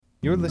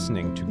You're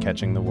listening to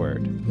Catching the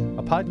Word,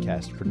 a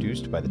podcast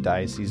produced by the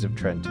Diocese of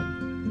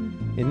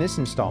Trenton. In this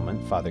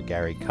installment, Father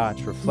Gary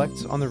Koch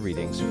reflects on the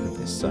readings for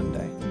this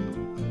Sunday.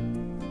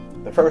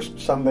 The first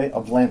Sunday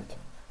of Lent.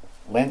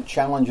 Lent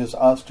challenges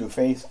us to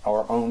face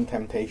our own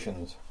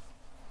temptations.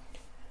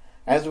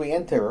 As we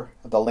enter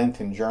the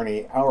Lenten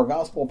journey, our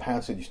Gospel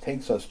passage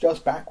takes us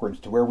just backwards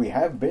to where we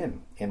have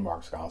been in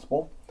Mark's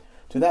Gospel,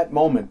 to that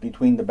moment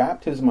between the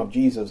baptism of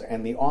Jesus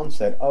and the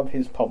onset of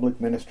his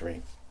public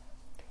ministry.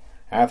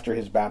 After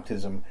his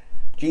baptism,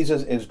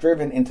 Jesus is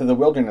driven into the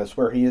wilderness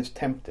where he is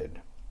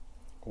tempted.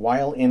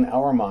 While in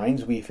our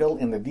minds we fill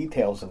in the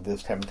details of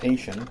this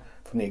temptation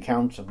from the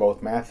accounts of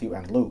both Matthew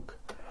and Luke,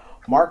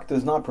 Mark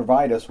does not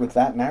provide us with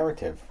that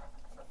narrative.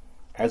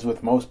 As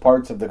with most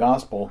parts of the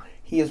Gospel,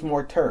 he is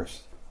more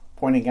terse,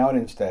 pointing out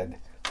instead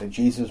that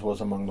Jesus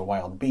was among the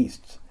wild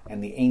beasts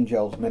and the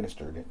angels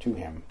ministered to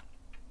him.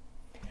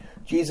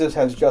 Jesus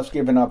has just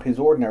given up his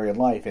ordinary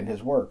life and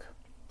his work,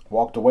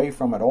 walked away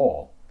from it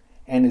all,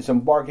 and is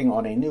embarking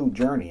on a new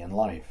journey in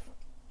life.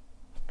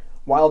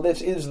 While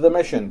this is the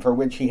mission for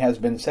which he has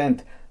been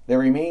sent, there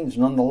remains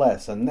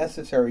nonetheless a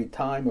necessary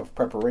time of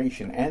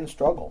preparation and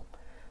struggle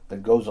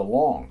that goes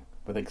along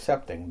with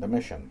accepting the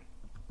mission.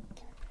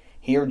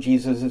 Here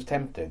Jesus is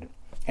tempted,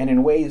 and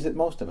in ways that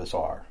most of us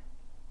are.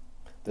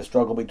 The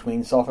struggle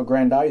between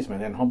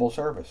self-aggrandizement and humble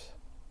service.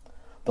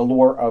 The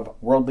lure of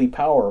worldly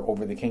power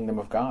over the kingdom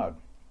of God.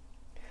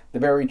 The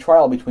very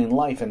trial between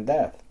life and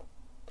death.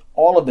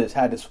 All of this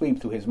had to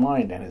sweep through his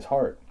mind and his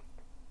heart.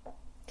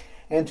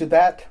 And to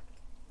that,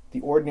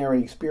 the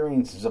ordinary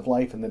experiences of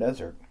life in the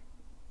desert.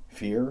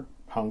 Fear,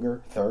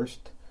 hunger,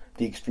 thirst,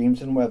 the extremes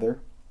in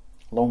weather,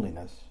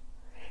 loneliness.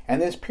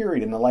 And this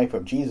period in the life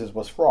of Jesus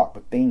was fraught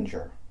with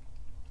danger.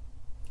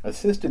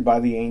 Assisted by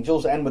the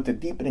angels and with the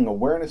deepening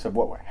awareness of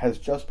what has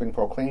just been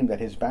proclaimed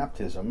at his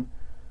baptism,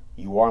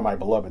 "You are my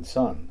beloved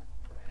Son,"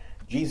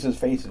 Jesus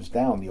faces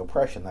down the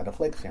oppression that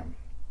afflicts him.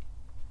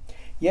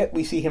 Yet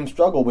we see him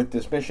struggle with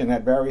this mission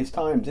at various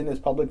times in his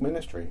public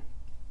ministry.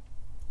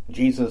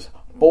 Jesus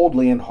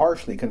boldly and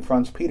harshly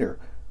confronts Peter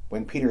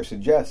when Peter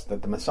suggests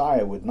that the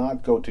Messiah would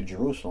not go to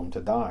Jerusalem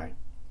to die.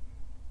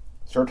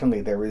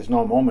 Certainly there is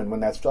no moment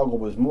when that struggle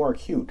was more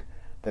acute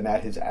than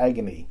at his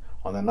agony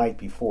on the night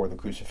before the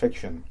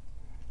crucifixion.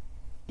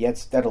 Yet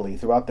steadily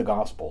throughout the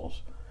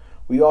Gospels,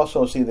 we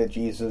also see that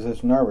Jesus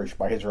is nourished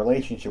by his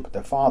relationship with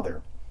the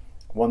Father,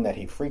 one that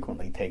he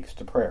frequently takes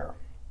to prayer.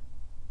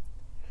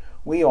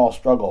 We all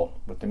struggle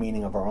with the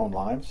meaning of our own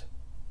lives,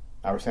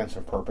 our sense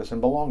of purpose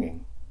and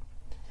belonging.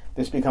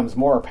 This becomes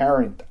more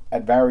apparent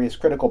at various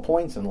critical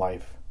points in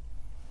life.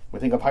 We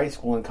think of high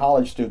school and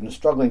college students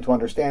struggling to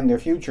understand their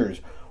futures,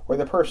 or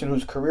the person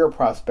whose career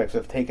prospects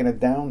have taken a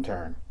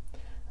downturn,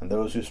 and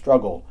those who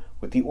struggle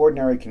with the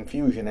ordinary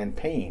confusion and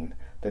pain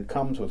that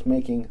comes with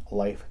making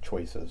life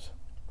choices.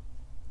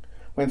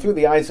 When through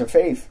the eyes of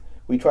faith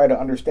we try to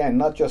understand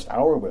not just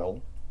our will,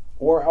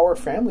 or our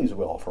family's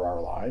will for our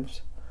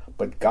lives,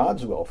 but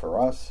God's will for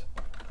us,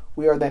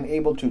 we are then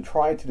able to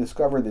try to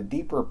discover the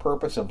deeper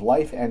purpose of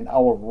life and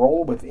our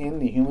role within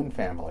the human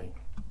family.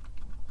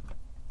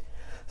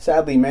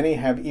 Sadly, many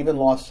have even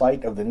lost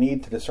sight of the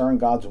need to discern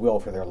God's will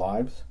for their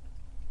lives.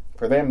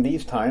 For them,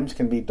 these times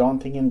can be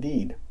daunting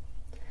indeed.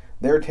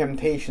 Their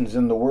temptations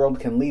in the world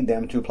can lead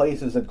them to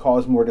places that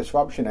cause more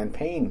disruption and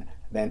pain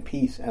than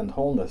peace and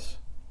wholeness.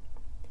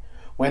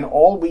 When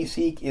all we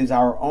seek is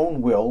our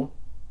own will,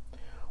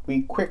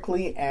 we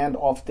quickly and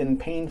often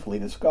painfully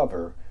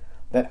discover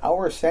that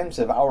our sense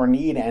of our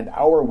need and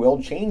our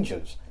will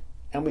changes,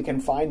 and we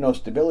can find no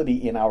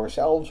stability in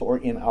ourselves or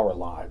in our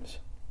lives.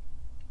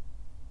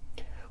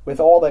 With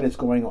all that is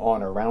going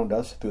on around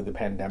us through the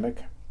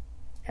pandemic,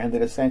 and the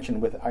dissension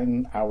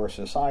within our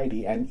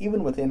society and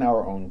even within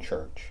our own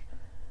church,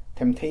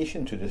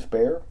 temptation to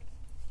despair,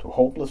 to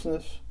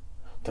hopelessness,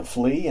 to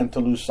flee and to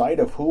lose sight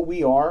of who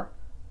we are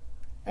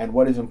and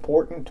what is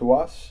important to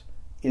us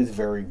is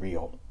very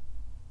real.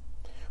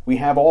 We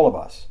have, all of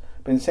us,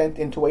 been sent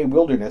into a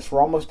wilderness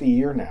for almost a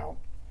year now,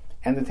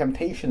 and the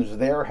temptations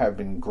there have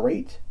been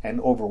great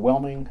and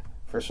overwhelming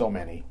for so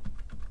many.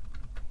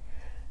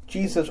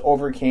 Jesus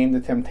overcame the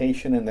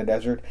temptation in the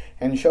desert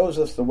and shows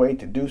us the way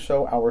to do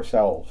so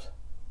ourselves.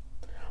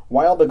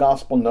 While the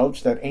Gospel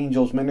notes that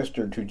angels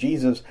ministered to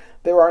Jesus,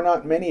 there are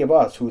not many of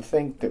us who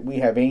think that we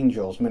have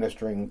angels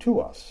ministering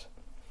to us.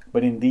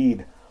 But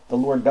indeed, the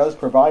Lord does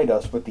provide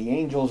us with the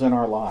angels in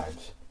our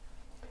lives.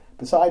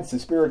 Besides the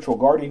spiritual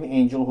guardian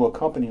angel who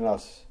accompanies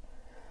us,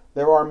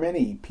 there are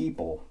many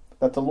people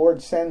that the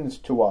Lord sends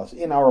to us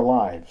in our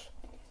lives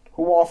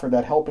who offer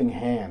that helping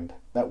hand,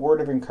 that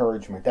word of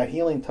encouragement, that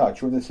healing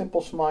touch, or the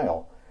simple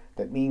smile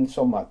that means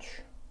so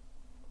much.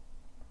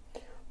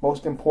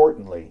 Most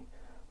importantly,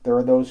 there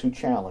are those who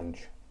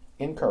challenge,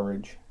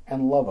 encourage,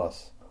 and love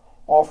us,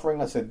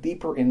 offering us a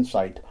deeper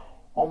insight,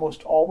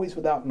 almost always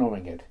without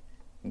knowing it,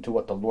 into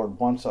what the Lord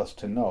wants us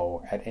to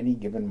know at any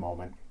given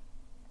moment.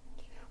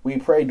 We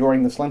pray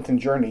during this Lenten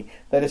journey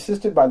that,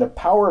 assisted by the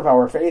power of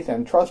our faith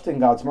and trust in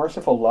God's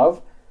merciful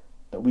love,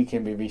 that we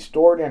can be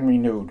restored and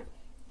renewed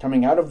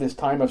coming out of this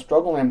time of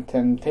struggle and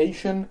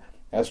temptation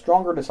as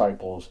stronger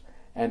disciples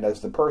and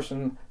as the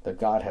person that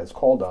God has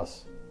called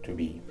us to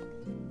be.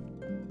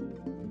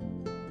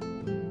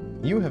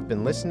 You have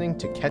been listening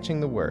to Catching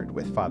the Word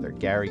with Father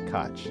Gary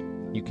Koch.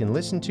 You can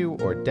listen to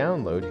or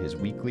download his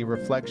weekly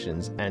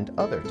reflections and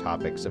other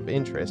topics of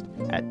interest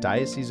at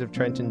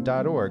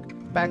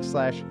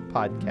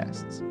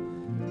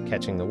dioceseoftrenton.org/podcasts.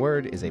 Catching the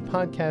Word is a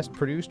podcast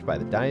produced by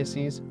the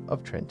Diocese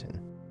of Trenton.